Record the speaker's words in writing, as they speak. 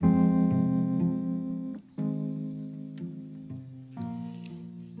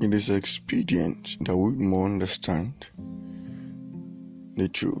It is expedient that we more understand the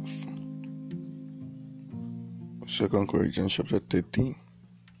truth. 2 Corinthians chapter 13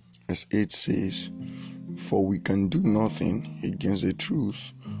 verse 8 says, "For we can do nothing against the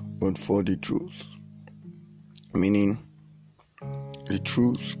truth, but for the truth." Meaning, the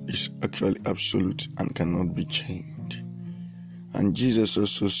truth is actually absolute and cannot be changed. And Jesus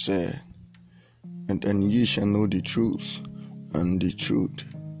also said, "And ye shall know the truth, and the truth,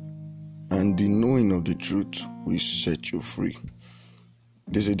 and the knowing of the truth will set you free."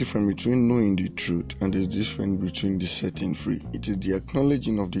 There's a difference between knowing the truth and there's a difference between the setting free. It is the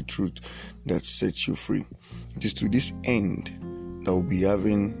acknowledging of the truth that sets you free. It is to this end that we'll be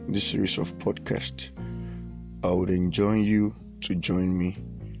having this series of podcasts. I would enjoy you to join me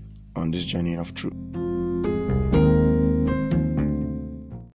on this journey of truth.